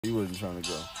He wasn't trying to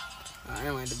go. I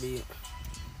didn't like the beat.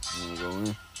 You wanna go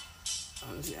in?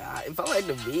 If I like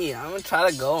the beat, I'm gonna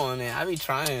try to go on it. I be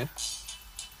trying.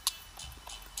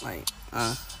 Like,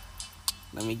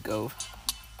 let me go.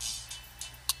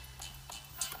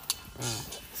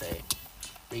 Say,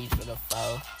 reach for the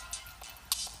foul.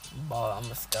 Ball,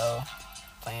 I'ma go.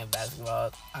 Playing basketball,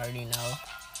 I already know.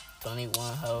 21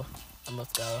 ho, I'ma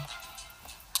go.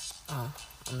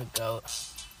 I'm the GOAT.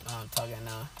 No, I'm talking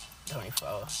now.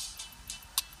 24.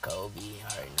 Kobe,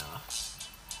 I already know.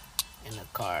 In the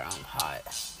car, I'm hot.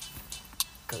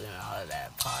 Cooking all of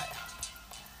that pot.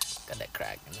 Got that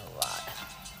crack in the lot.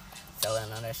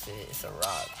 Selling all that shit, it's a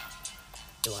rock.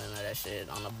 Doing all that shit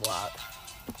on the block.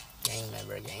 Gang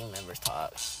members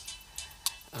talk.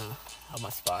 On my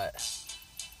spot.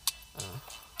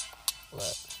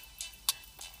 Look.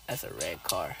 That's a red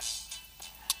car.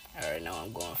 I already know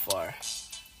I'm going far.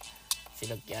 See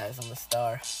the guys, I'm a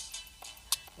star.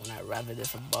 When I rap it,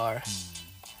 it's a bar.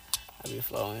 I be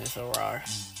flowing, it's a roar.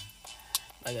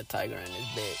 Like a tiger in this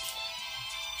bitch.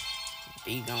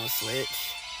 Beat gon'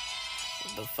 switch.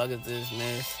 What the fuck is this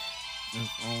mess?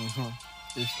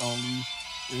 It's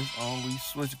only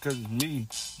switch cause it's me.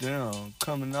 Damn,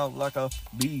 coming out like a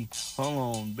bee. Hold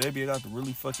on, baby, I got the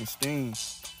really fucking sting.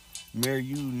 Marry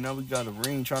you, now we got a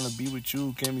ring. Trying to be with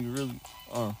you, can we really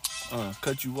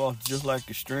cut you off just like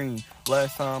a string.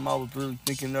 Last time I was really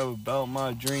thinking about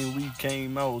my dream. We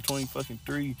came out with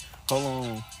 20-3. Hold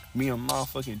on, me and my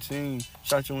fucking team.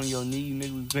 Shot you in your knee,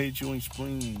 nigga, we paid you in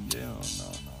spleen. Yeah,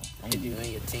 no. Hit you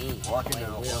in your team. Walking like,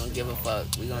 out. We don't give a fuck.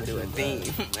 We gonna do a thing.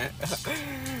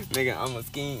 Nigga, I'm a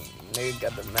scheme. Nigga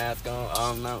got the mask on.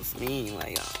 I'm not mean.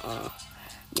 Like,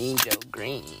 Mean Joe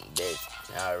Green, bitch.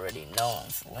 I already know I'm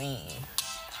slim.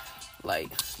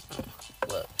 Like,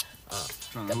 look.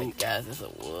 Got the gas, it's a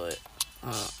wood.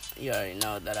 You already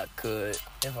know that I could.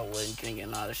 If I wasn't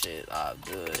drinking all the shit, all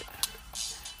good.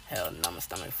 Hell no, my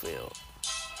stomach filled.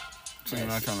 So you're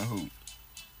not trying to hoop?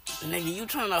 Nigga, you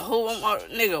trying to hoop?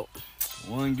 Nigga.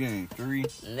 One game, 3.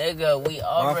 Nigga, we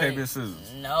already... Rock, paper,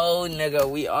 scissors. No, nigga,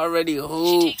 we already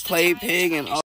hoop, play pig, and all.